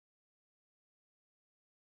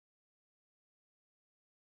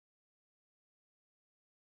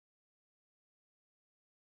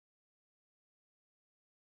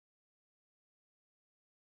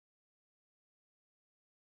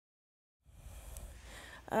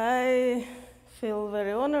I feel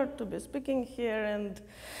very honored to be speaking here,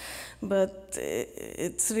 but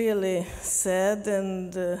it's really sad,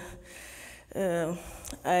 and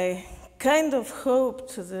I kind of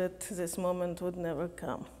hoped that this moment would never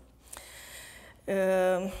come.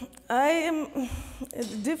 I am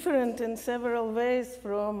different in several ways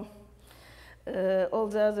from all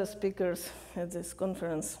the other speakers at this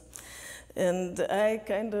conference. And I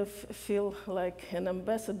kind of feel like an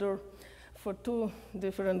ambassador for two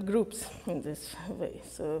different groups in this way.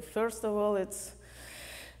 So first of all, it's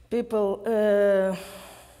people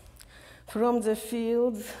from the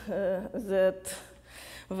fields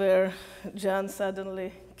where Jan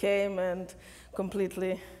suddenly came and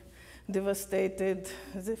completely devastated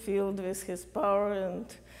the field with his power, and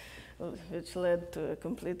which led to a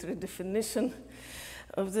complete redefinition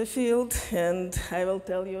of the field. And I will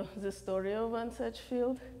tell you the story of one such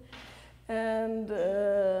field. And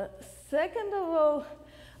second of all,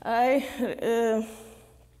 I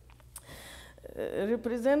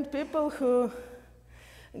represent people who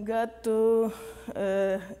got to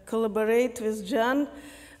collaborate with Jan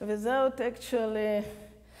without actually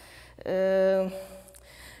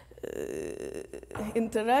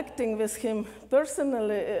interacting with him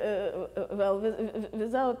personally,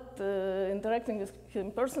 without interacting with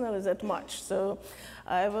him personally that much. So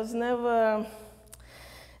I was never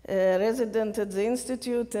a resident at the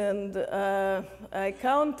Institute, and I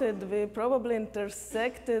counted, we probably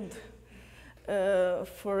intersected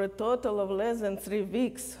for a total of less than 3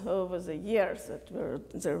 weeks over the years.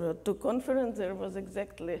 There were two conferences. There was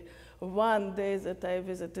exactly one day that I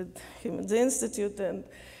visited him at the Institute, and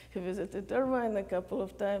he visited Irvine a couple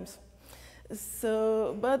of times.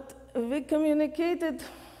 So, but we communicated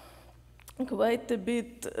quite a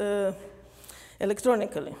bit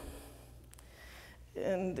electronically.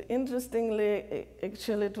 And interestingly,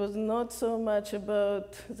 actually, it was not so much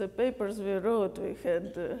about the papers we wrote. We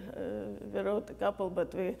wrote a couple,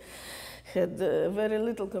 but we had very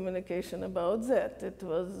little communication about that. It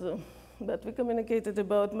was, but we communicated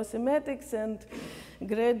about mathematics, and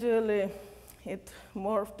gradually it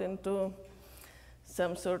morphed into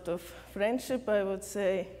some sort of friendship, I would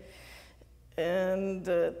say. And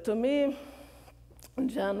to me,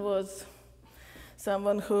 Jan was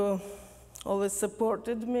someone who always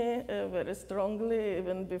supported me very strongly,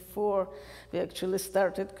 even before we actually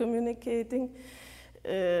started communicating.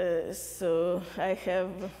 So I have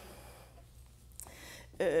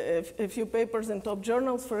a few papers in top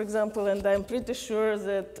journals, for example, and I'm pretty sure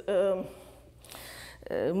that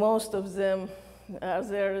most of them are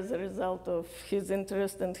there as a result of his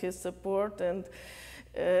interest and his support. And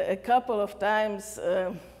a couple of times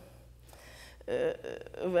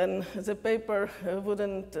when the paper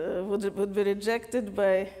would be rejected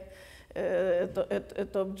by a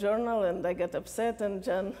top journal, and I get upset, and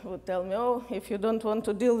Jan would tell me, oh, if you don't want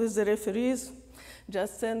to deal with the referees,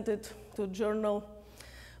 just send it to Journal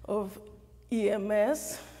of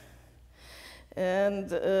EMS and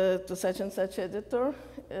to such and such editor,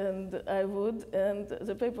 and I would, and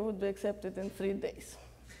the paper would be accepted in 3 days.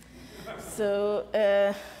 So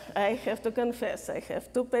I have to confess, I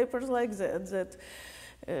have two papers like that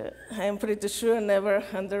I am pretty sure never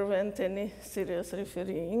underwent any serious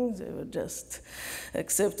refereeing. They were just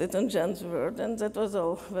accepted on Jan's word, and that was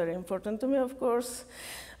all very important to me, of course.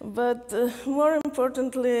 But more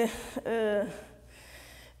importantly,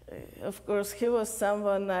 of course, he was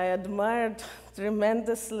someone I admired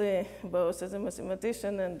tremendously, both as a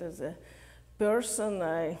mathematician and as a person.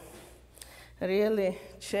 I really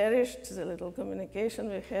cherished the little communication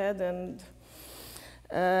we had, and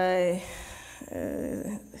I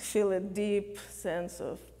feel a deep sense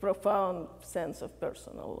of, profound sense of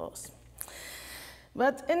personal loss.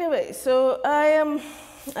 But anyway, so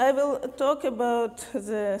I will talk about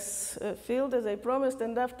this field as I promised,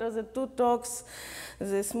 and after the two talks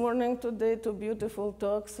this morning, today, two beautiful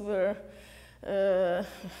talks where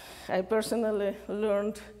I personally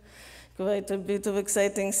learned quite a bit of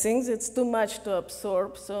exciting things. It's too much to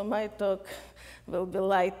absorb, so my talk will be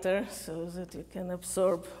lighter so that you can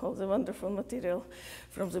absorb all the wonderful material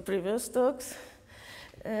from the previous talks.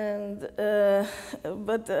 And,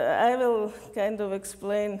 but I will kind of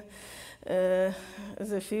explain the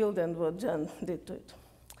field and what Jan did to it.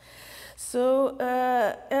 So,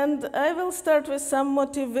 and I will start with some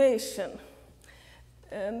motivation.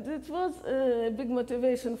 And it was a big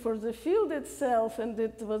motivation for the field itself, and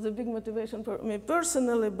it was a big motivation for me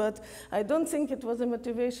personally, but I don't think it was a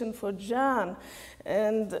motivation for Jan.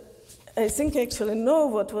 And I think I actually know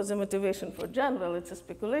what was the motivation for Jan. Well, it's a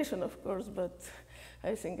speculation, of course, but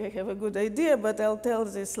I think I have a good idea, but I'll tell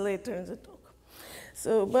this later in the talk.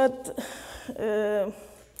 So, but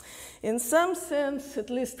In some sense, at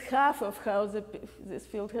least half of how this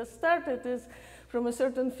field has started is from a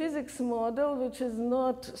certain physics model, which is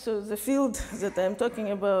not, so the field that I'm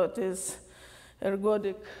talking about is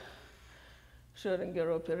ergodic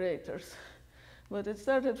Schrodinger operators. But it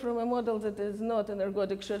started from a model that is not an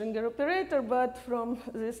ergodic Schrodinger operator, but from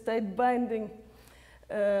this tight binding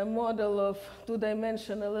model of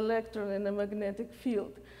two-dimensional electron in a magnetic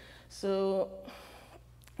field. So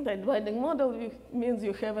tight binding model means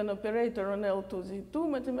you have an operator on L2Z2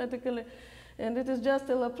 mathematically, and it is just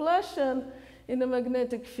a Laplacian in a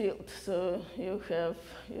magnetic field. So you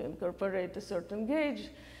incorporate a certain gauge,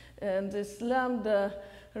 and this lambda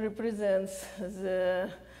represents the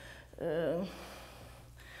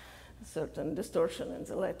certain distortion in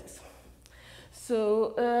the lattice.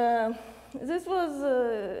 So this was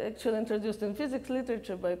actually introduced in physics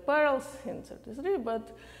literature by Parles in 1933,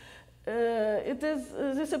 but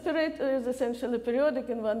this operator is essentially periodic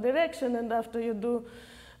in one direction, and after you do,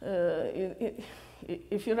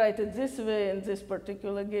 if you write it this way in this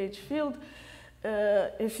particular gauge field,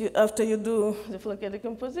 after you do the Fourier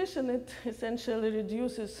decomposition, it essentially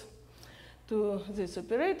reduces to this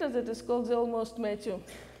operator that is called the almost Mathieu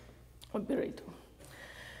operator.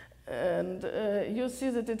 And you see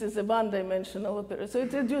that it is a one-dimensional operator. So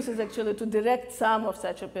it reduces actually to direct sum of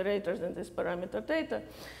such operators in this parameter theta.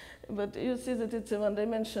 But you see that it's a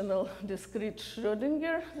one-dimensional discrete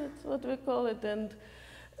Schrodinger, that's what we call it, and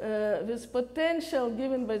with potential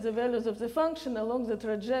given by the values of the function along the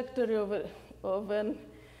trajectory of an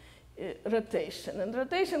rotation. And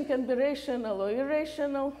rotation can be rational or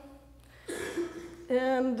irrational.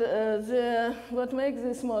 And what makes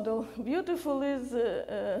this model beautiful is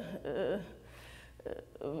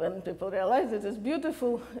when people realize it is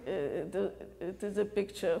beautiful, it is a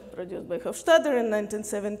picture produced by Hofstadter in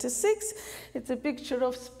 1976. It's a picture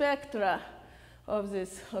of spectra of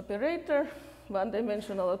this operator.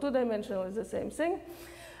 One-dimensional or two-dimensional is the same thing,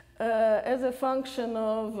 as a function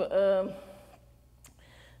of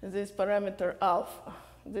this parameter alpha.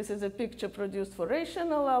 This is a picture produced for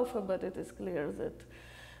rational alpha, but it is clear that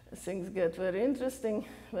things get very interesting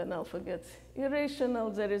when alpha gets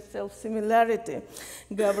irrational. There is self-similarity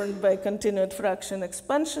governed by continued fraction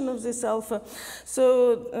expansion of this alpha.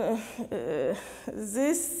 So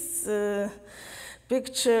this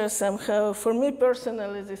picture somehow, for me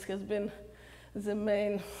personally, this has been the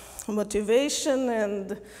main motivation,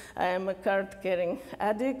 and I am a card-carrying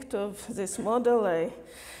addict of this model. I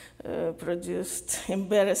produced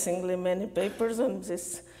embarrassingly many papers on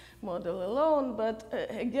this model alone, but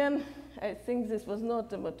again, I think this was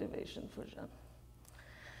not the motivation for Jean.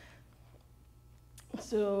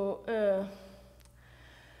 So,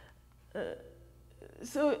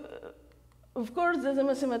 of course, as a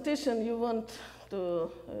mathematician, you want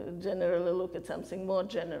to generally look at something more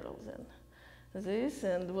general than this,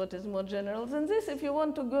 and what is more general than this? If you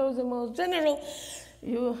want to go the most general,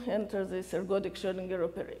 you enter this ergodic Schrodinger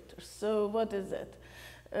operator. So what is that?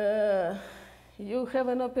 You have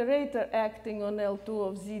an operator acting on L2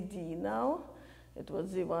 of ZD now. It was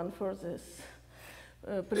Z1 for this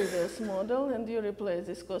previous model, and you replace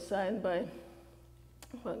this cosine by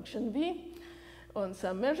function V on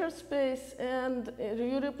some measure space, and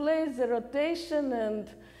you replace the rotation, and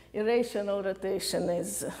irrational rotation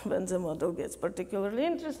is when the model gets particularly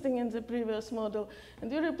interesting in the previous model,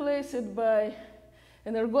 and you replace it by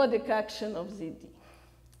an ergodic action of ZD.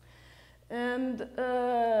 And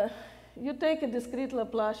you take a discrete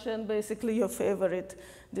Laplacian, basically your favorite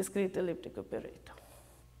discrete elliptic operator.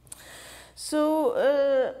 So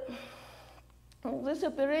these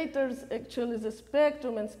operators, actually the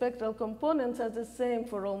spectrum and spectral components are the same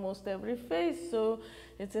for almost every phase, so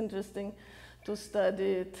it's interesting to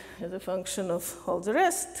study it as a function of all the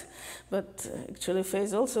rest, but actually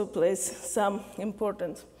phase also plays some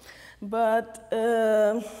importance. But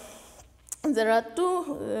there are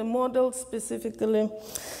two models specifically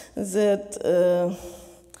that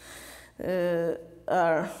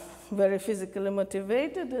are very physically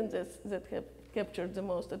motivated and that have captured the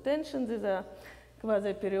most attention. These are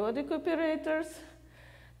quasi-periodic operators,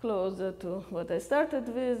 closer to what I started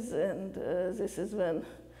with, and this is when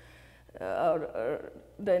our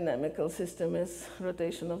dynamical system is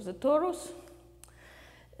rotation of the torus.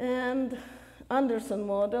 And Anderson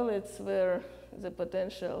model, it's where the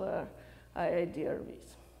potential are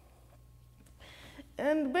IIDRVs.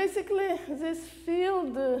 And basically, this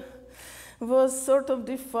field was sort of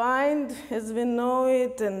defined as we know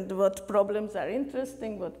it, and what problems are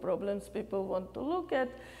interesting, what problems people want to look at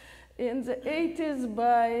in the 80s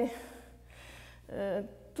by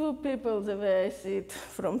two people, the way I see it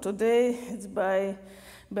from today. It's by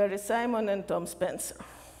Barry Simon and Tom Spencer.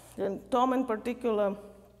 And Tom, in particular,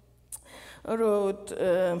 wrote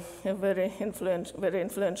very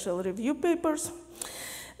influential review papers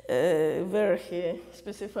where he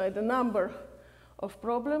specified a number of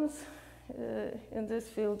problems in this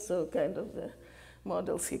field, so kind of the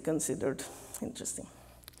models he considered interesting.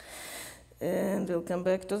 And we'll come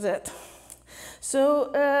back to that.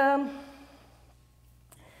 So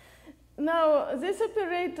now these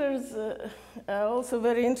operators are also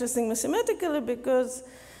very interesting mathematically because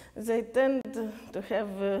they tend to have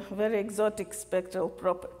very exotic spectral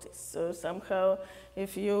properties. So somehow,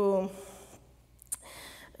 if you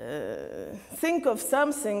think of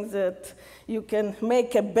something that you can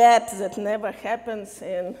make a bet that never happens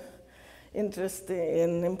in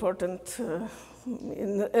important,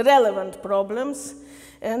 in relevant problems,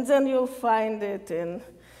 and then you'll find it in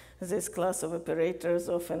this class of operators,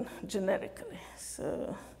 often generically.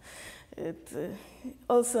 So it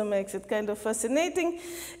also makes it kind of fascinating.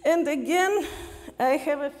 And again, I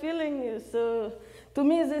have a feeling, so to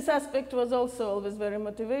me this aspect was also always very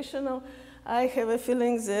motivational. I have a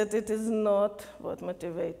feeling that it is not what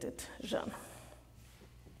motivated Jean.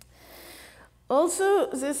 Also,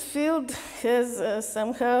 this field has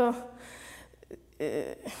somehow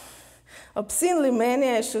obscenely many,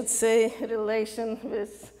 I should say, relation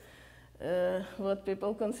with what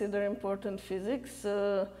people consider important physics.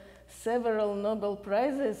 Several Nobel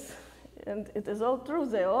Prizes, and it is all true,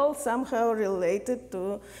 they're all somehow related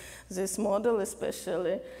to this model,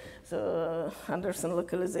 especially so Anderson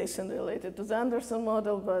localization related to the Anderson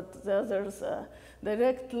model, but the others are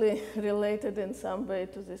directly related in some way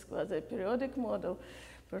to this quasi-periodic model,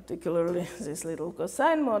 particularly this little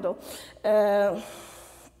cosine model. There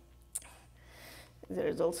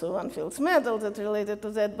is also one Fields medal that's related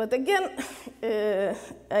to that, but again,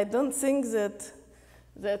 I don't think that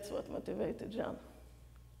that's what motivated Jean.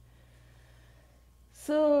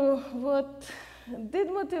 So what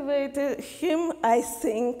did motivate him, I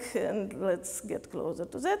think, and let's get closer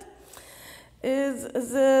to that, is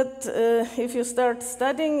that if you start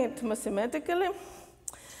studying it mathematically,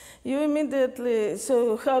 you immediately,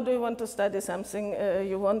 so how do you want to study something?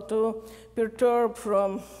 You want to perturb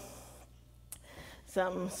from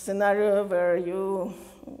some scenario where you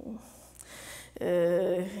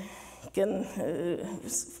can,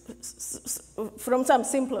 from some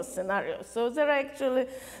simplest scenarios. So there are actually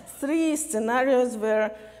 3 scenarios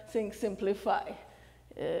where things simplify.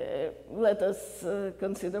 Let us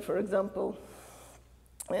consider, for example,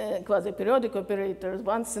 quasi-periodic operators.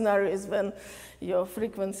 One scenario is when your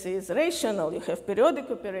frequency is rational. You have periodic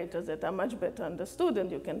operators that are much better understood,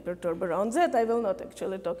 and you can perturb around that. I will not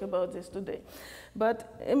actually talk about this today.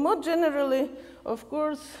 But more generally, of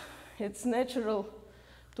course, it's natural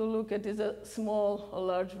to look at either small or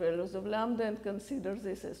large values of lambda and consider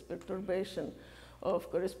this as perturbation of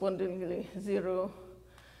correspondingly 0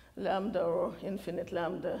 lambda or infinite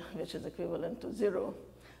lambda, which is equivalent to 0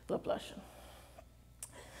 Laplacian.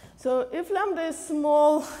 So if lambda is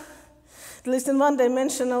small, at least in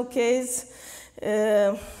one-dimensional case,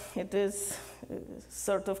 it is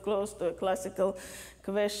sort of close to a classical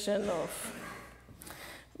question of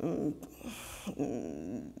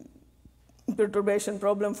perturbation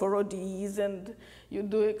problem for ODEs, and you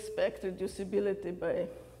do expect reducibility by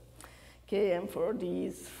Km for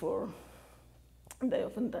ODEs for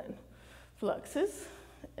Diophantine fluxes.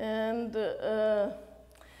 And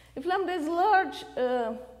if lambda is large,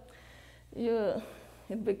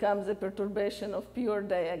 it becomes a perturbation of pure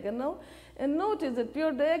diagonal. And notice that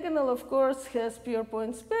pure diagonal, of course, has pure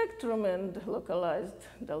point spectrum and localized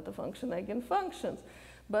delta function eigenfunctions.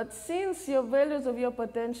 But since your values of your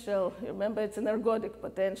potential, remember it's an ergodic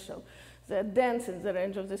potential, they're dense in the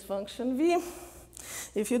range of this function V.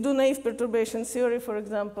 If you do naive perturbation theory, for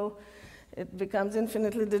example, it becomes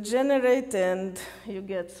infinitely degenerate, and you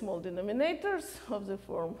get small denominators of the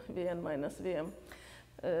form Vn minus Vm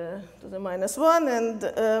to the minus 1, and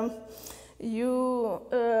you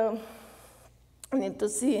need to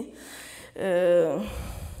see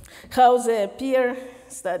how they appear,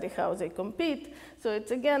 study how they compete. So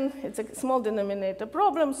it's again, it's a small denominator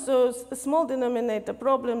problem. So small denominator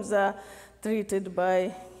problems are treated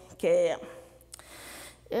by Km.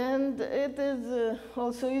 And it is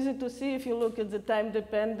also easy to see if you look at the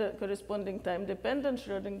corresponding time-dependent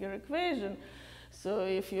Schrodinger equation. So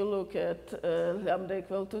if you look at lambda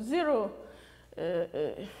equal to 0,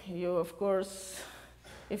 you, of course,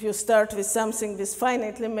 if you start with something with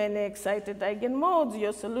finitely many excited eigenmodes,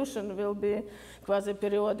 your solution will be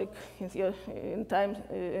quasi-periodic in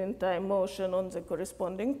time motion on the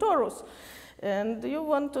corresponding torus. And you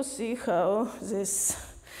want to see how this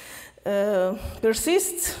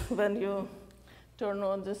persists when you turn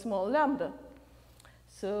on the small lambda.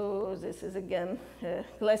 So this is again a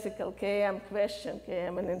classical KM question,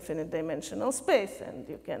 KM in infinite dimensional space, and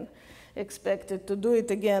you can expect it to do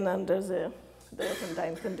it again under the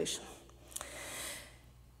Diophantine condition.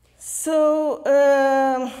 So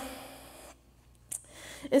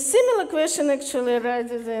a similar question actually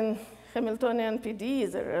arises in Hamiltonian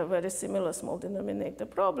PDEs. There are very similar small denominator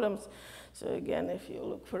problems. So again, if you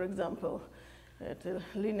look, for example, at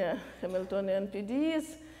linear Hamiltonian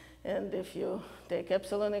PDEs, and if you take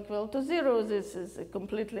epsilon equal to 0, this is a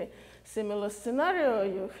completely similar scenario.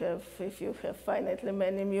 You have, if you have finitely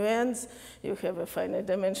many mu n's, you have a finite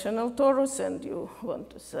dimensional torus, and you want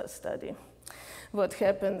to study what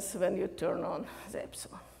happens when you turn on the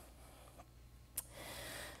epsilon.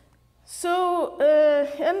 So,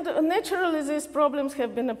 and naturally, these problems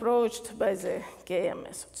have been approached by the KM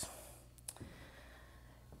methods.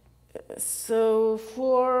 So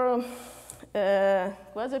for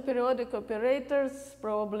quasi-periodic operators,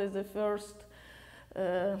 probably the first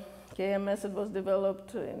KM method was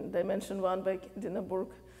developed in dimension 1 by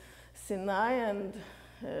Dinaburg-Sinai, and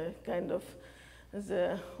kind of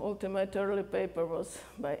the ultimate early paper was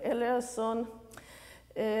by Eliasson.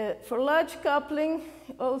 For large coupling,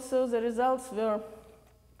 also the results were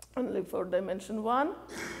only for dimension 1.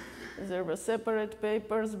 There were separate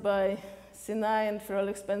papers by Sinai and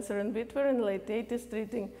Relatic, Spencer, and Witwer in late 80s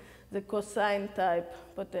treating the cosine type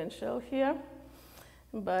potential here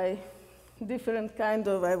by different kind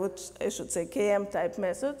of, I should say, KM type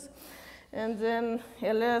methods. And then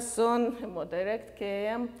Eliasson, a more direct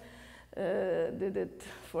KM, did it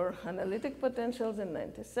for analytic potentials in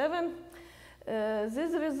 '97.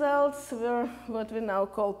 These results were what we now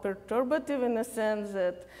call perturbative, in a sense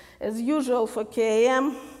that, as usual for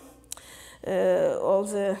KM, all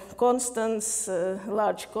the constants,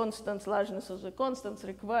 large constants, largeness of the constants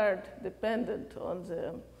required dependent on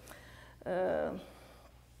the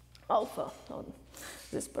alpha, on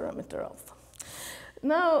this parameter alpha.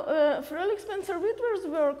 Now, Relatic, Spencer, Witwer's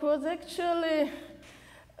work was actually,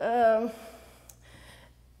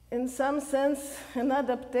 in some sense, an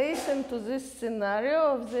adaptation to this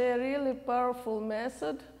scenario of the really powerful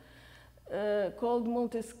method called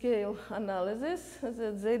multiscale analysis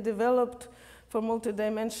that they developed for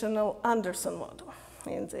multidimensional Anderson model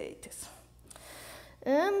in the 80s.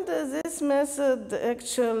 And this method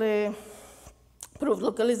actually proved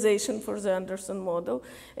localization for the Anderson model.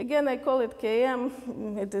 Again, I call it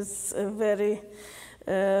KM. It is a very,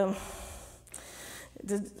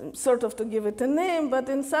 sort of to give it a name, but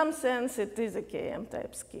in some sense it is a KM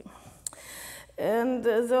type scheme. And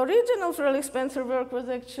the original Relatic, Spencer work was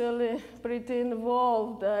actually pretty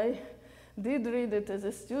involved. I did read it as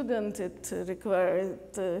a student. It required,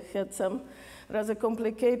 had some rather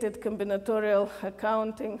complicated combinatorial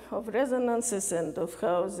accounting of resonances and of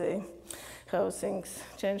how things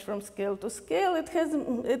change from scale to scale.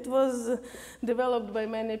 It was developed by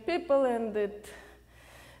many people, and it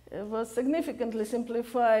was significantly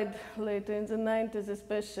simplified later in the 90s,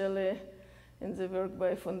 especially in the work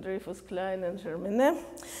by von Dreyfus, Klein, and Germinet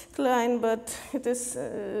Klein, but it is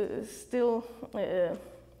still,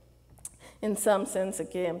 in some sense, a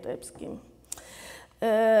KM type scheme.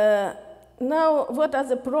 Now, what are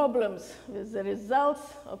the problems with the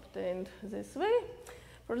results obtained this way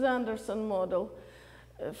for the Anderson model?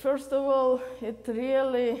 First of all, it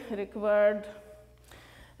really required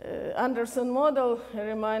Anderson model, a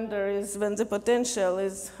reminder, is when the potential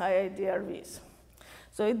is high IDRVs.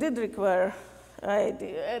 So it did require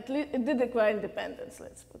at least it did require independence,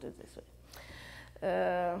 let's put it this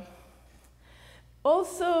way.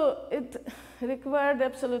 Also, it required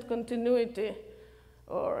absolute continuity,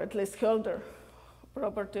 or at least Hölder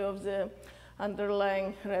property of the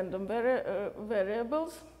underlying random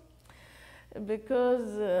variables,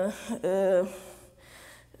 because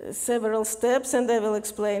several steps, and I will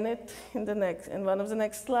explain it in one of the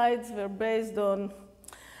next slides, were based on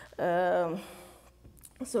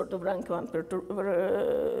sort of rank 1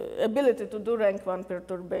 ability to do rank 1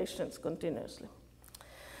 perturbations continuously.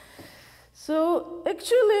 So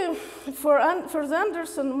actually, for the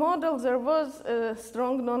Anderson model, there was a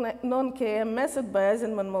strong non-KM method by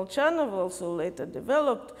Eisenman-Molchanov, also later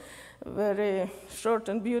developed, very short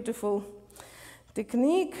and beautiful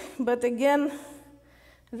technique, but again,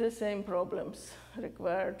 the same problems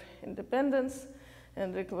required independence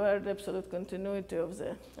and required absolute continuity of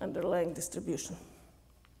the underlying distribution.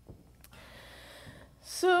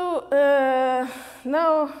 So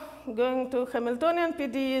now going to Hamiltonian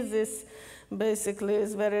PDEs, this basically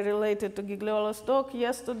is very related to Gigliolo's talk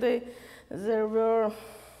yesterday. There were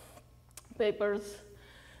papers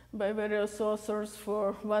by various authors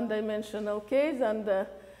for one-dimensional case under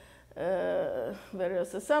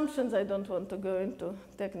various assumptions. I don't want to go into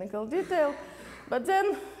technical detail. But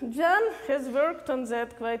then Jan has worked on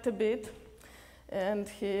that quite a bit, and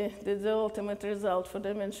he did the ultimate result for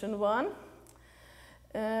dimension 1.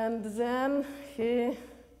 And then he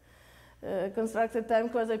constructed time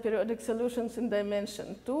quasi-periodic solutions in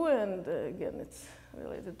dimension 2, and again, it's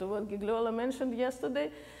related to what Gigliola mentioned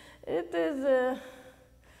yesterday. It is a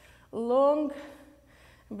long,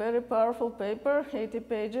 very powerful paper, 80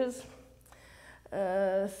 pages.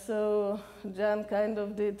 So Jan kind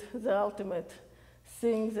of did the ultimate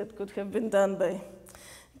thing that could have been done by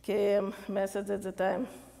KM methods at the time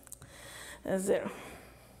there.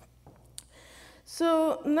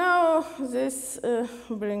 So now this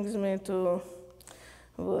brings me to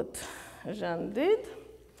what Jan did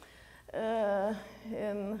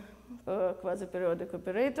in quasi-periodic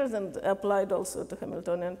operators and applied also to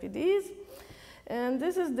Hamiltonian PDEs. And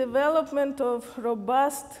this is development of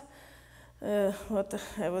robust, what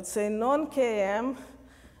I would say, non-KM,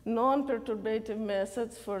 non-perturbative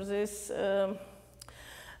methods for this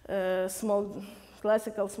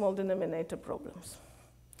classical small denominator problems.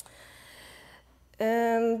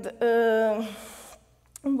 And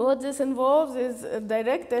what this involves is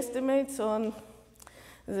direct estimates of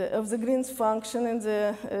the Green's function in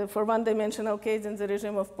the, for one-dimensional case in the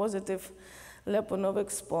regime of positive Lyapunov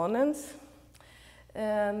exponents.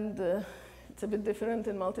 And it's a bit different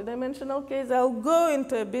in multidimensional case. I'll go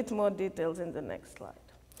into a bit more details in the next slide.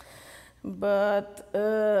 But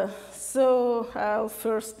so I'll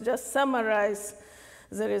first just summarize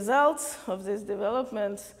the results of these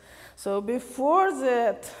developments. So before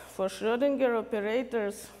that, for Schrodinger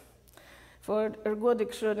operators, for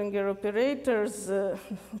ergodic Schrodinger operators,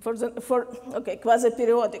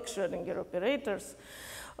 quasi-periodic Schrodinger operators,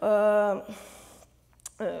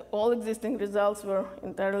 all existing results were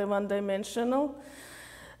entirely one-dimensional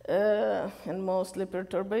and mostly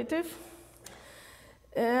perturbative.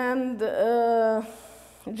 And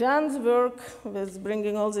Jan's work with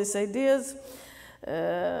bringing all these ideas,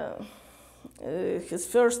 his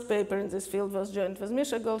first paper in this field was joined with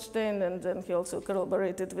Misha Goldstein, and then he also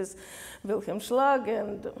collaborated with Wilhelm Schlag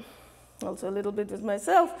and also a little bit with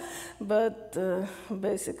myself. But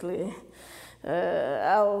basically,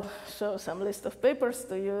 I'll show some list of papers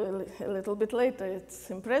to you a little bit later.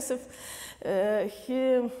 It's impressive.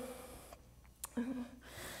 He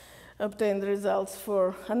obtained results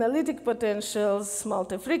for analytic potentials,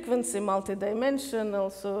 multi-frequency,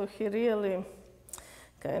 multi-dimensional, so he really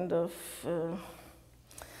kind of,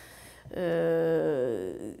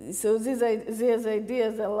 so these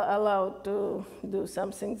ideas allowed to do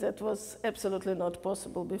something that was absolutely not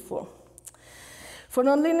possible before. For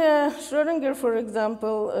nonlinear Schrodinger, for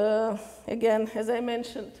example, again, as I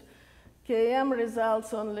mentioned, KM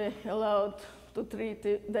results only allowed to treat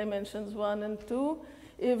dimensions 1 and 2,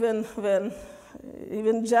 even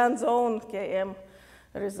Jan's own KM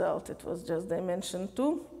result, it was just dimension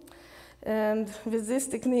 2. And with this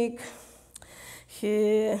technique,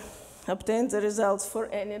 he obtained the results for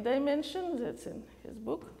any dimension. That's in his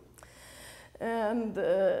book. And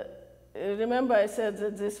remember I said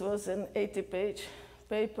that this was an 80-page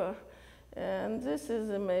paper. And this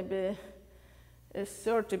is maybe a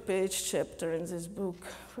 30-page chapter in this book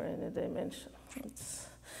for any dimension. It's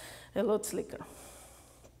a lot slicker.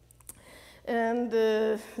 And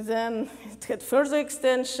then it had further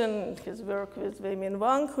extension. His work with Wei-Min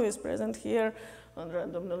Wang, who is present here, on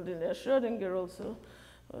random nonlinear Schrodinger also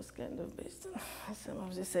was kind of based on some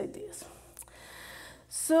of these ideas.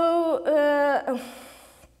 So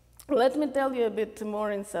let me tell you a bit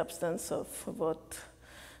more in substance of what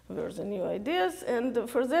were the new ideas. And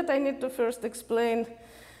for that, I need to first explain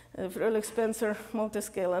Fröhlich-Spencer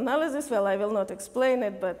multiscale analysis. Well, I will not explain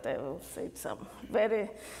it, but I will say some very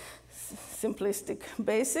simplistic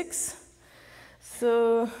basics.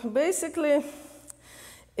 So basically,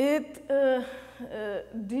 it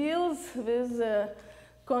deals with the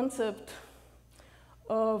concept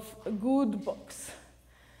of a good box.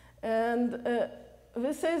 And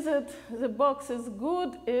we say that the box is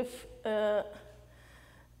good if the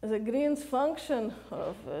Green's function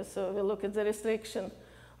of, so we look at the restriction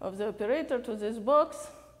of the operator to this box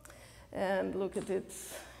and look at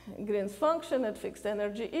its Green's function at fixed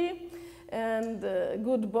energy E, and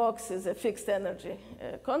good box is a fixed energy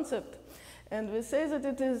concept. And we say that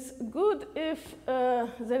it is good if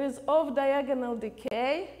there is off-diagonal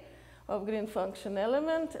decay of Green function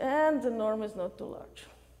element and the norm is not too large.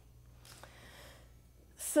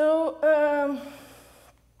 So,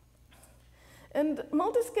 and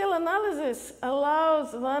multiscale analysis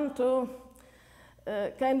allows one to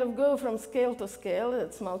kind of go from scale to scale,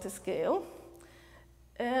 it's multi-scale,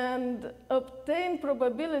 and obtain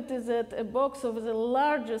probability that a box of the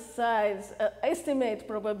largest size, estimate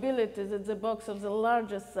probability that the box of the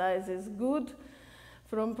largest size is good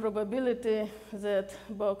from probability that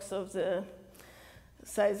box of the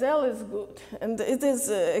size L is good. And it is,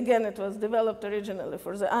 again, it was developed originally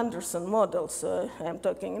for the Anderson model, so I'm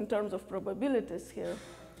talking in terms of probabilities here.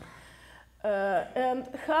 And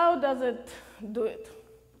how does it do it?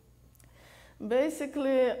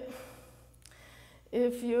 Basically,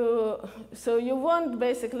 so you want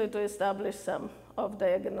basically to establish some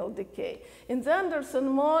off-diagonal decay. In the Anderson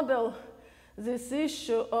model, this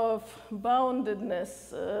issue of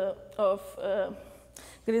boundedness of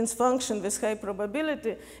Green's function with high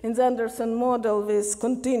probability in the Anderson model with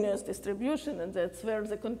continuous distribution, and that's where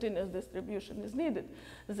the continuous distribution is needed.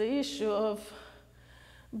 The issue of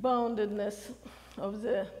boundedness of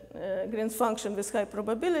the Green's function with high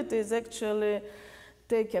probability is actually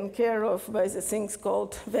taken care of by the things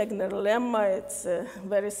called Wegner lemma. It's a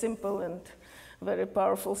very simple and very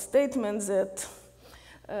powerful statement that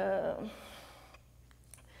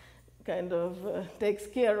kind of takes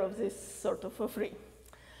care of this sort of a free.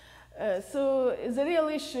 So the real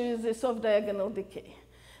issue is this off-diagonal decay.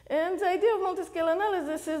 And the idea of multi-scale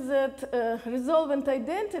analysis is that resolvent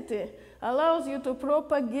identity allows you to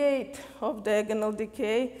propagate off-diagonal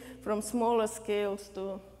decay from smaller scales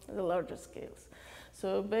to the larger scales.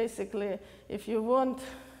 So basically, if you want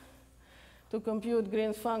to compute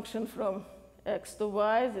Green's function from x to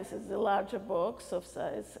y, this is the larger box of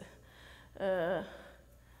size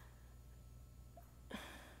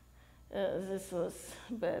this was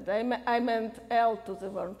bad. I meant L to the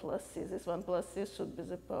 1 plus c. This 1 plus c should be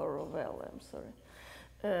the power of L, I'm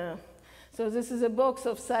sorry. So this is a box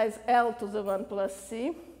of size L to the 1 plus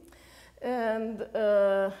c. And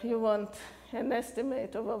you want an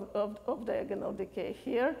estimate of diagonal decay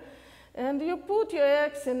here. And you put your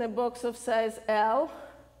x in a box of size L.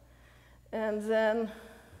 And then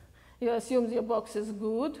you assume your box is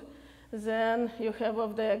good. Then you have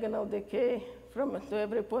off-diagonal decay from to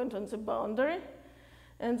every point on the boundary.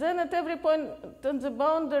 And then at every point on the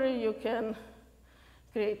boundary, you can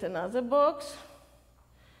create another box,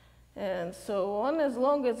 and so on. As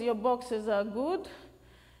long as your boxes are good,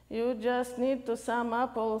 you just need to sum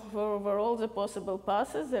up over all the possible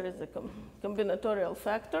passes. There is a combinatorial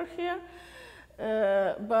factor here.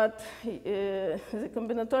 But the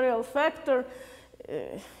combinatorial factor,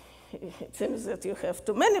 it seems that you have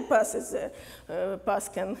too many passes. Pass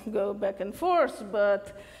can go back and forth,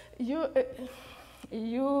 but you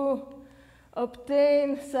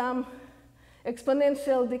obtain some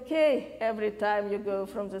exponential decay every time you go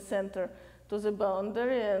from the center to the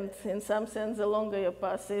boundary, and in some sense, the longer your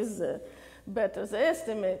pass is, the better the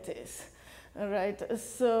estimate is. All right,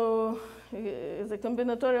 so the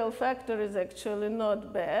combinatorial factor is actually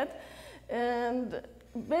not bad, and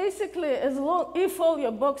basically, if all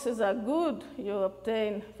your boxes are good, you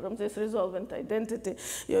obtain from this resolvent identity,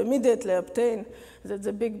 you immediately obtain that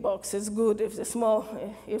the big box is good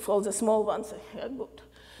if all the small ones are good.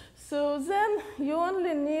 So then you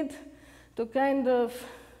only need to kind of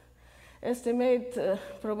estimate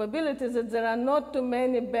probability that there are not too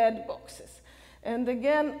many bad boxes. And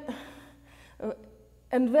again,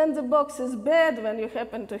 and when the box is bad, when you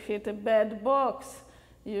happen to hit a bad box,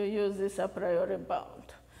 you use this a priori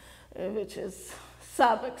bound, which is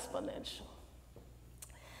sub-exponential.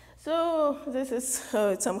 So this is how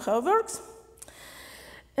it somehow works.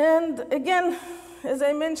 And again, as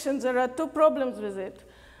I mentioned, there are two problems with it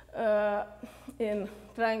in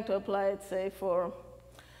trying to apply it, say, for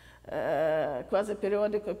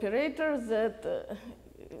quasi-periodic operators that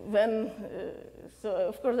so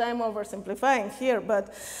of course I'm oversimplifying here,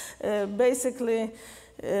 but basically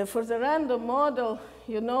for the random model,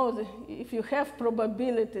 you know, if you have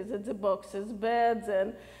probability that the box is bad,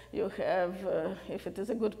 then you have, if it is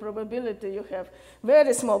a good probability, you have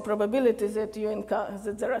very small probability that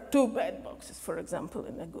that there are two bad boxes, for example,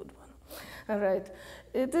 in a good one. All right.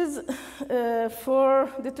 It is for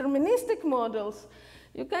deterministic models,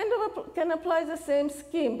 you kind of can apply the same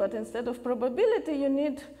scheme, but instead of probability, you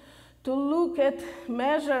need to look at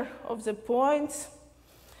measure of the points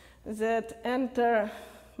that enter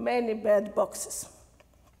many bad boxes.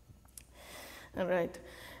 All right.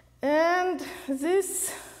 And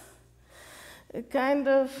this kind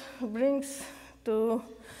of brings to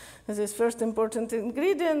this first important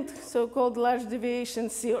ingredient, so-called large deviation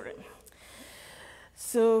theorem.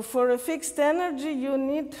 So for a fixed energy, you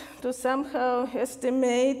need to somehow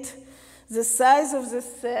estimate the size of the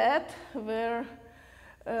set where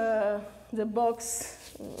the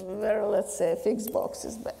box where, let's say, a fixed box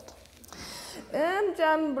is bad. And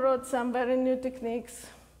Jan brought some very new techniques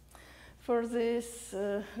for this,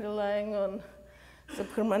 relying on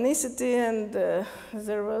subharmonicity, and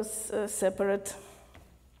there was separate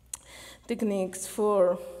techniques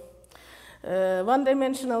for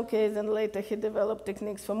one-dimensional case, and later he developed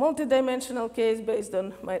techniques for multi-dimensional case based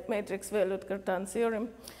on matrix-valued Cartan theorem.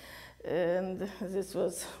 And this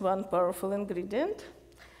was one powerful ingredient.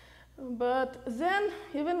 But then,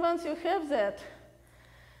 even once you have that,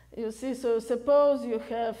 you see, so suppose you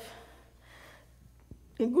have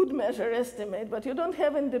a good measure estimate, but you don't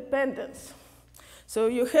have independence. So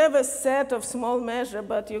you have a set of small measure,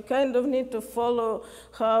 but you kind of need to follow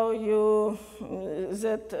how you,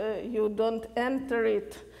 you don't enter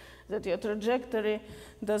it, that your trajectory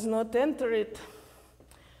does not enter it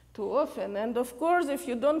too often. And of course, if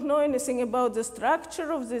you don't know anything about the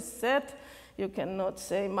structure of this set, you cannot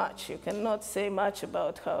say much. You cannot say much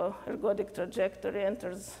about how ergodic trajectory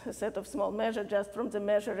enters a set of small measure just from the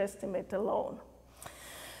measure estimate alone.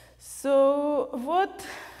 So what,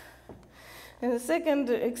 and the second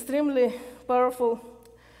extremely powerful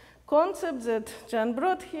concept that Jan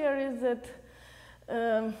brought here is that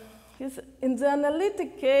in the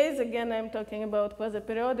analytic case, again, I'm talking about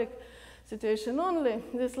quasi-periodic situation only,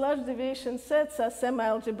 these large deviation sets are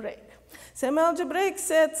semi-algebraic. Semi-algebraic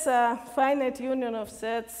sets are finite union of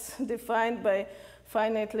sets defined by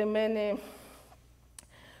finitely many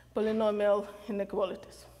polynomial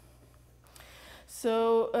inequalities.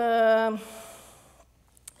 So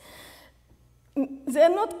they're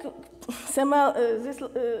not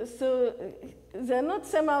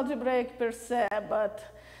semi-algebraic per se, but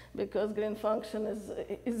because Green function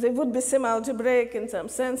they would be semi-algebraic in some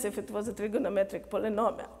sense if it was a trigonometric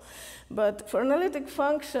polynomial. But for analytic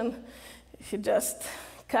function, he just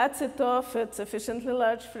cuts it off at sufficiently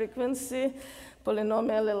large frequency,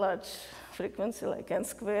 polynomially large frequency like n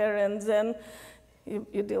squared, and then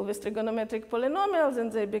you deal with trigonometric polynomials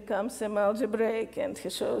and they become semi-algebraic, and he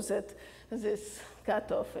shows that this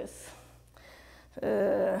cutoff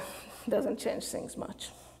doesn't change things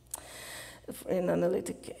much in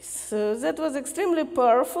analytic case. So that was extremely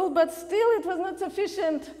powerful, but still it was not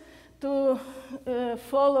sufficient to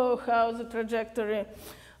follow how the trajectory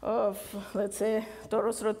of, let's say,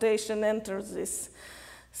 torus rotation enters these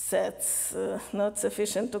sets, not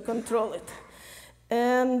sufficient to control it.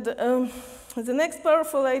 And the next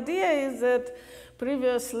powerful idea is that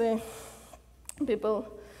previously people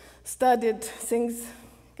studied things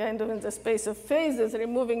kind of in the space of phases,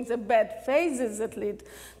 removing the bad phases that lead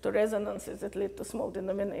to resonances that lead to small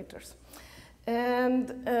denominators.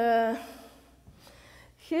 And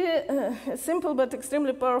here, a simple but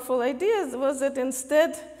extremely powerful idea was that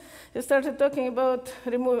instead you started talking about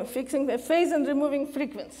fixing the phase and removing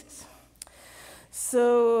frequencies.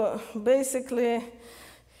 So basically,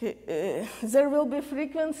 there will be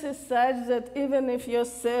frequencies such that even if your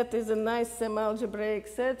set is a nice semi-algebraic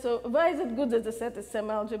set, so why is it good that the set is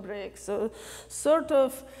semi-algebraic? So sort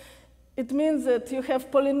of, it means that you have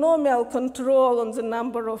polynomial control on the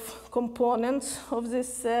number of components of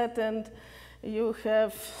this set, and you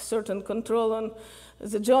have certain control on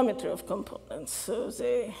the geometry of components. So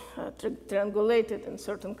they are triangulated in a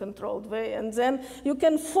certain controlled way. And then you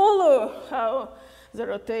can follow how the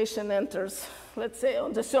rotation enters, let's say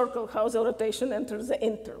on the circle, how the rotation enters the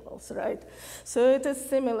intervals, right? So it is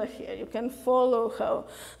similar here. You can follow how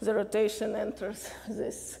the rotation enters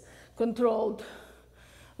this controlled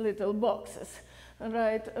little boxes,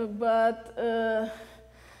 right? But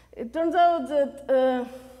it turns out that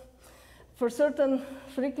for certain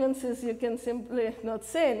frequencies, you can simply not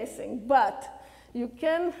say anything, but you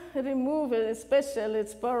can remove it, especially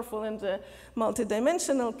it's powerful in the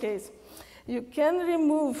multidimensional case. You can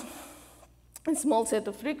remove a small set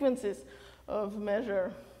of frequencies of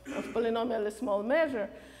measure, of polynomially small measure,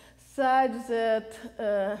 such that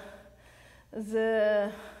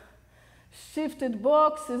the shifted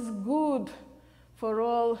box is good for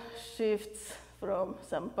all shifts from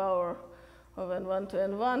some power of n1 to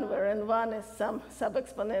n1, where n1 is some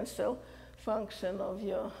sub-exponential function of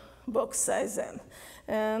your box size n.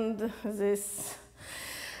 And this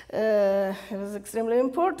was extremely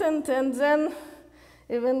important. And then,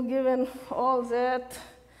 even given all that,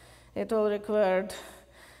 it all required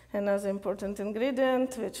another important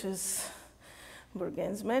ingredient, which is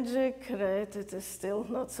Bourgain's magic, right? It is still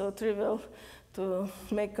not so trivial to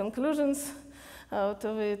make conclusions out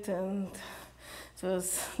of it, and it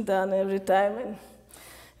was done every time in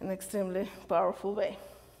an extremely powerful way.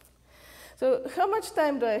 So how much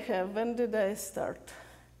time do I have? When did I start?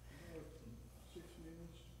 6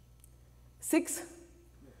 minutes. 6?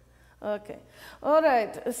 Okay. All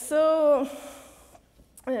right. So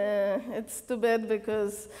it's too bad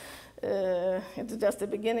because it's just the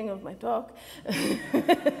beginning of my talk.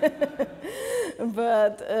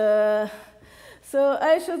 But so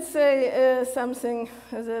I should say something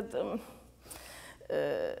that.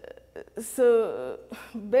 So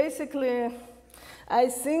basically, I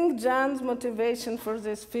think John's motivation for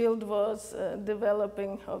this field was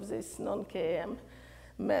developing of these non-KM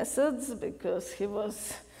methods, because he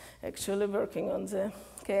was actually working on the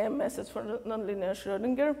KM methods for nonlinear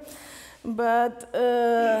Schrodinger. But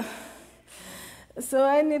so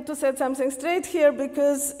I need to set something straight here,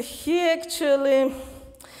 because he actually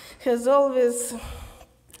has always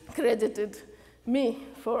credited me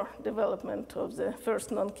for development of the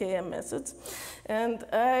first non-KM methods. And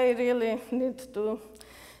I really need to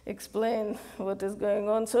explain what is going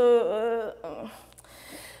on. So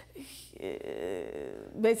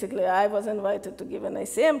basically, I was invited to give an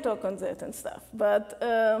ICM talk on that and stuff. But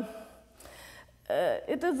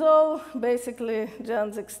it is all basically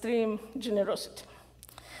John's extreme generosity.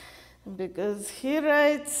 Because he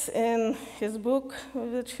writes in his book,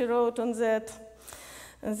 which he wrote on that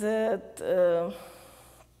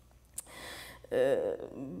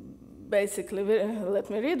basically, let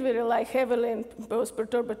me read, we rely heavily in both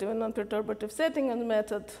perturbative and non-perturbative setting on the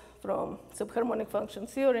method from subharmonic function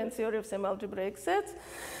theory and theory of semi-algebraic sets,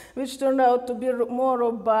 which turned out to be more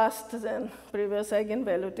robust than previous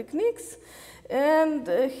eigenvalue techniques. And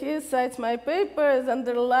he cites my paper as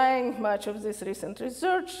underlying much of this recent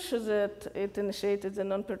research, that it initiated the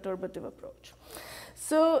non-perturbative approach.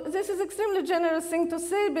 So this is extremely generous thing to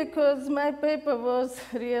say, because my paper was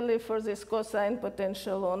really for this cosine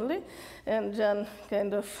potential only, and John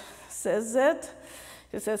kind of says that.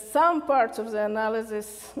 He says some parts of the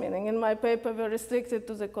analysis, meaning in my paper, were restricted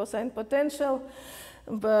to the cosine potential,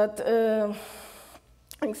 but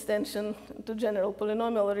extension to general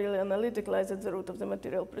polynomial really analytic lies at the root of the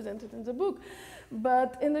material presented in the book.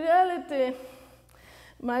 But in reality,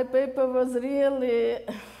 my paper was really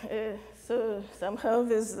so somehow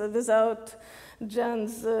without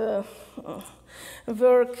John's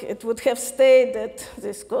work, it would have stayed at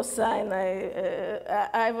this cosine.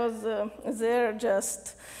 I was there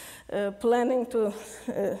just planning to,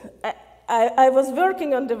 I was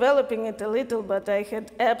working on developing it a little, but I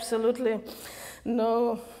had absolutely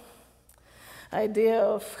no idea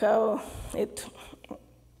of how it,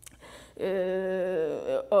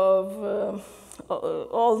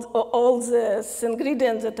 all the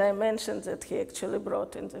ingredients that I mentioned that he actually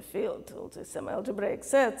brought in the field, all the semi-algebraic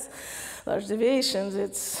sets, large deviations,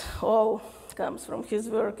 it's all comes from his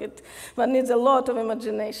work. One needs a lot of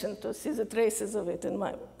imagination to see the traces of it in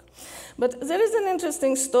my work. But there is an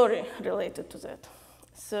interesting story related to that.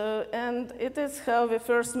 So, and it is how we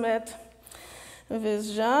first met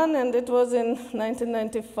with Jean, and it was in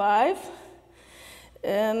 1995.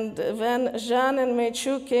 And when Jean and Mei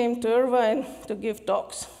Chu came to Irvine to give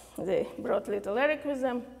talks, they brought little Eric with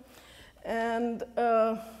them. And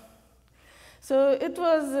so it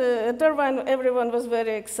was, at Irvine, everyone was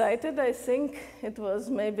very excited. I think it was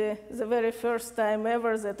maybe the very first time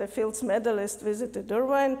ever that a Fields medalist visited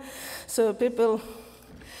Irvine. So people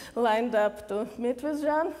lined up to meet with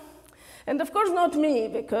Jean. And of course not me,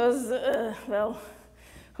 because, well,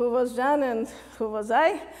 who was Jean and who was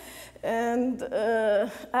I? And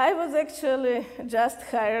I was actually just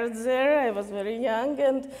hired there. I was very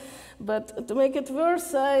young, but to make it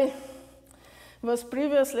worse, I was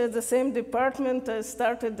previously at the same department. I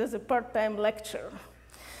started as a part-time lecturer.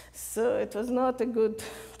 So it was not a good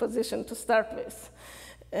position to start with.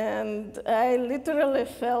 And I literally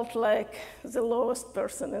felt like the lowest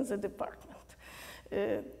person in the department.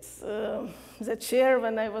 The chair,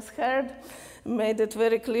 when I was hired, made it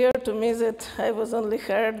very clear to me that I was only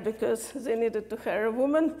hired because they needed to hire a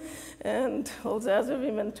woman, and all the other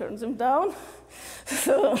women turned them down.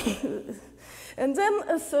 So, and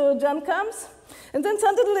then, so John comes, and then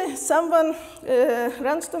suddenly someone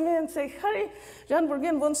runs to me and says, "Harry, John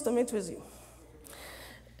Bourgain wants to meet with you."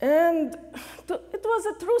 And it was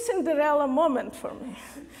a true Cinderella moment for me,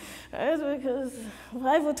 right? Because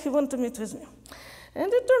why would he want to meet with me?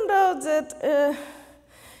 And it turned out that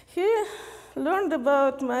he learned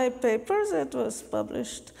about my paper that was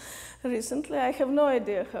published recently. I have no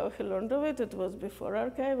idea how he learned of it. It was before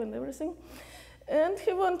archive and everything. And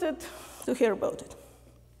he wanted to hear about it.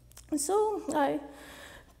 So I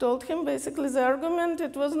told him basically the argument.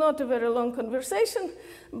 It was not a very long conversation,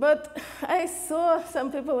 but I saw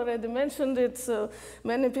some people already mentioned it, so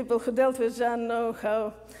many people who dealt with Jean know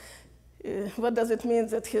how, what does it mean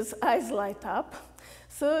that his eyes light up.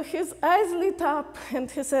 So his eyes lit up,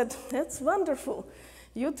 and he said, "That's wonderful.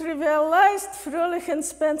 you trivialized Froelich and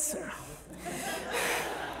Spencer.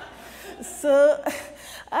 So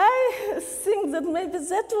I think that maybe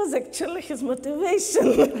that was actually his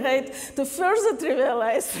motivation, right, to further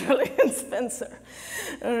trivialize Froelich and Spencer,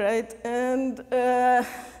 right? And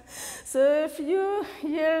so a few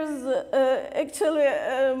years, actually,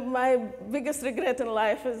 my biggest regret in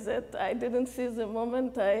life is that I didn't see the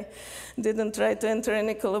moment. I didn't try to enter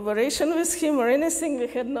any collaboration with him or anything. We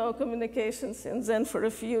had no communication since then for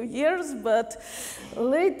a few years, but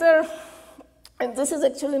later, and this is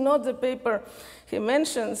actually not the paper he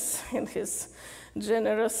mentions in his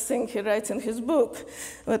generous thing he writes in his book.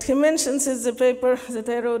 What he mentions is the paper that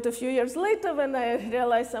I wrote a few years later when I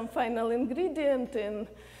realized some final ingredient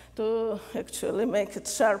to actually make it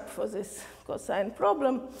sharp for this cosine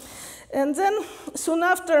problem. And then soon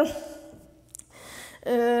after,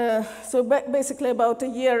 so basically about a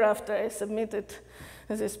year after I submitted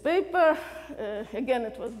this paper, again,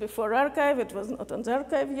 it was before archive, it was not on the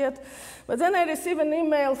archive yet, but then I received an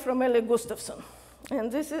email from Ellie Gustafsson.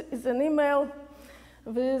 And this is an email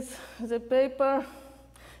with the paper.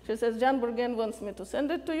 She says, Jan Bourgain wants me to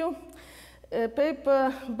send it to you. A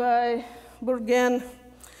paper by Bourgain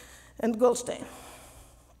and Goldstein.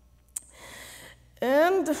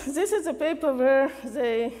 And this is a paper where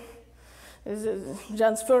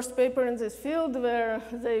Jan's first paper in this field where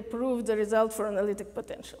they proved the result for analytic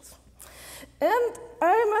potentials. And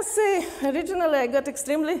I must say, originally I got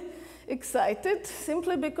extremely excited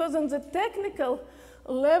simply because on the technical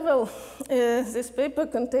level, this paper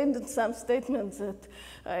contained some statements that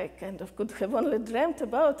I kind of could have only dreamt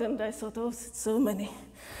about, and I thought, oh, so many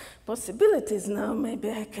possibilities now, maybe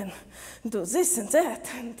I can do this and that.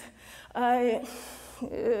 And I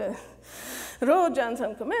wrote Jan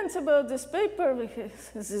some comments about this paper,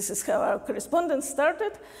 because this is how our correspondence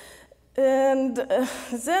started. And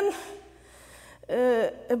then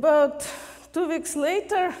about 2 weeks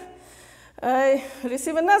later, I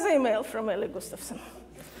received another email from Ellie Gustafsson.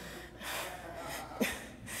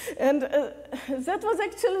 And that was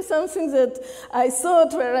actually something that I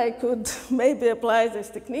thought where I could maybe apply this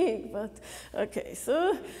technique, but okay,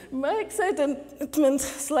 so my excitement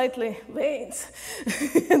slightly wanes,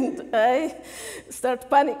 and I start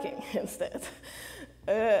panicking instead.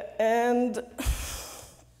 And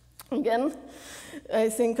again, I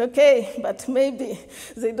think, okay, but maybe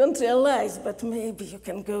they don't realize, but maybe you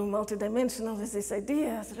can go multidimensional with these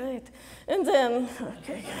ideas, right? And then,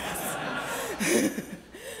 okay, yes.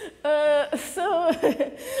 So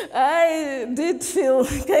I did feel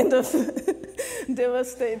kind of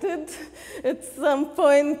devastated at some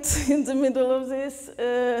point in the middle of this,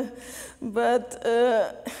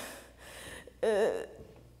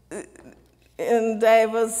 and I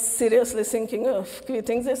was seriously thinking of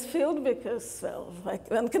quitting this field because, well,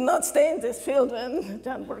 one cannot stay in this field when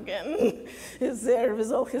Jan Bourgain is there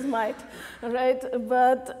with all his might, right?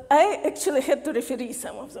 But I actually had to referee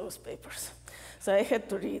some of those papers. So I had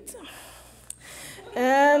to read them.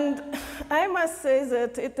 And I must say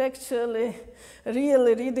that it actually,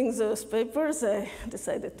 really reading those papers, I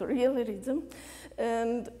decided to really read them,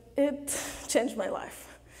 and it changed my life.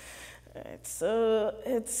 Right, so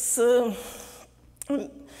it's,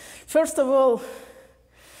 first of all,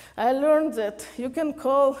 I learned that you can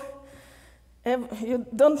call, you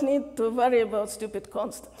don't need to worry about stupid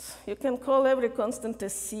constants. You can call every constant a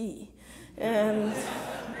C. And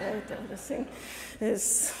right, everything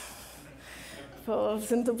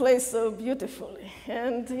falls into place so beautifully.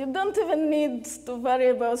 And you don't even need to worry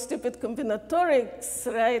about stupid combinatorics,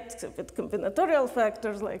 right? Stupid combinatorial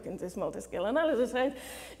factors, like in this multi-scale analysis, right?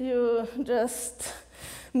 You just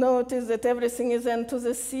notice that everything is n to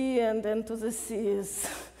the c, and n to the c is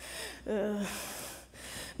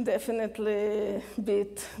definitely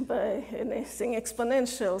beat by anything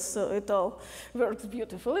exponential, so it all works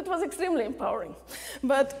beautiful. It was extremely empowering.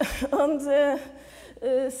 But on the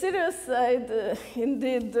serious side,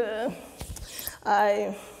 indeed,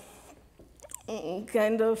 I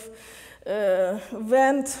kind of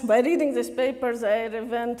went, by reading these papers, I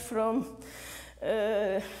went from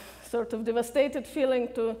sort of devastated feeling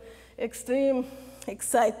to extreme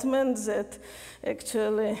excitement that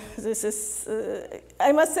actually this is,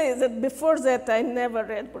 I must say that before that I never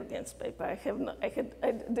read Bourgain's paper. I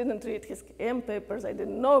didn't read his KM papers, I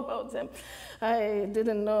didn't know about them. I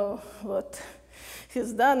didn't know what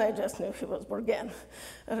he's done, I just knew he was Bourgain,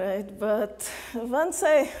 right? But once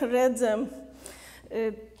I read them,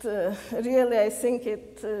 it really, I think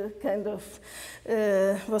it kind of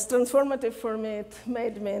was transformative for me. It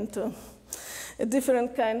made me into a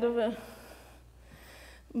different kind of a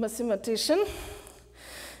mathematician,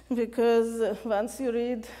 because once you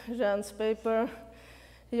read Jan's paper,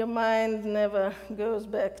 your mind never goes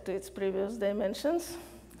back to its previous dimensions.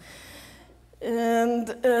 And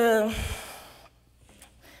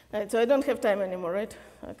right, so I don't have time anymore, right?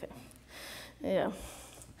 Okay. Yeah.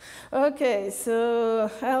 Okay, so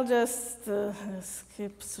I'll just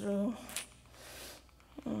skip through.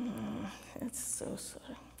 It's so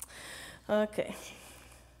sorry. Okay.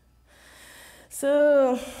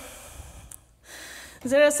 So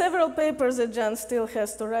there are several papers that Jan still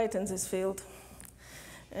has to write in this field.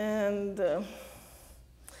 And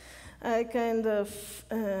I kind of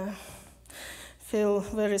feel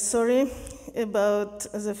very sorry about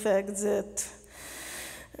the fact that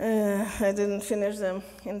I didn't finish them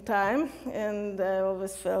in time, and I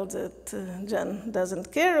always felt that Jan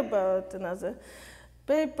doesn't care about another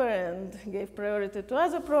paper and gave priority to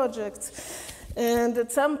other projects. And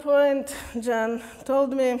at some point, Jan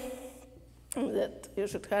told me that you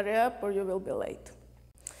should hurry up or you will be late.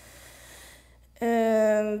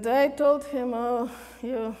 And I told him, oh,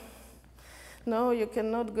 you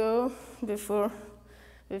cannot go before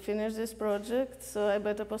we finish this project, so I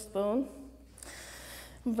better postpone.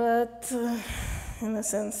 But in a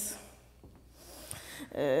sense,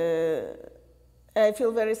 I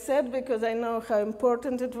feel very sad because I know how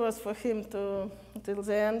important it was for him to, till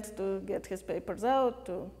the end, to get his papers out,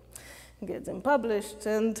 to get them published.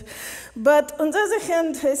 But on the other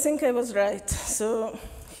hand, I think I was right. So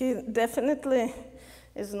he definitely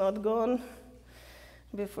is not gone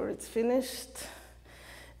before it's finished.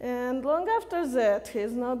 And long after that,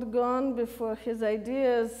 he's not gone before his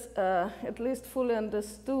ideas are at least fully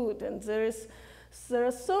understood. And there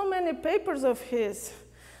are so many papers of his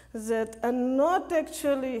that are not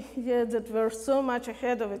actually yet, that were so much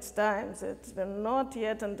ahead of its time, that were not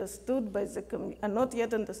yet understood by the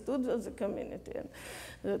the community. And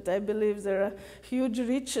that I believe there are huge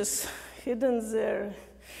riches hidden there.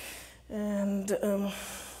 And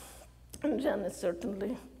Jan is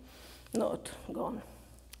certainly not gone.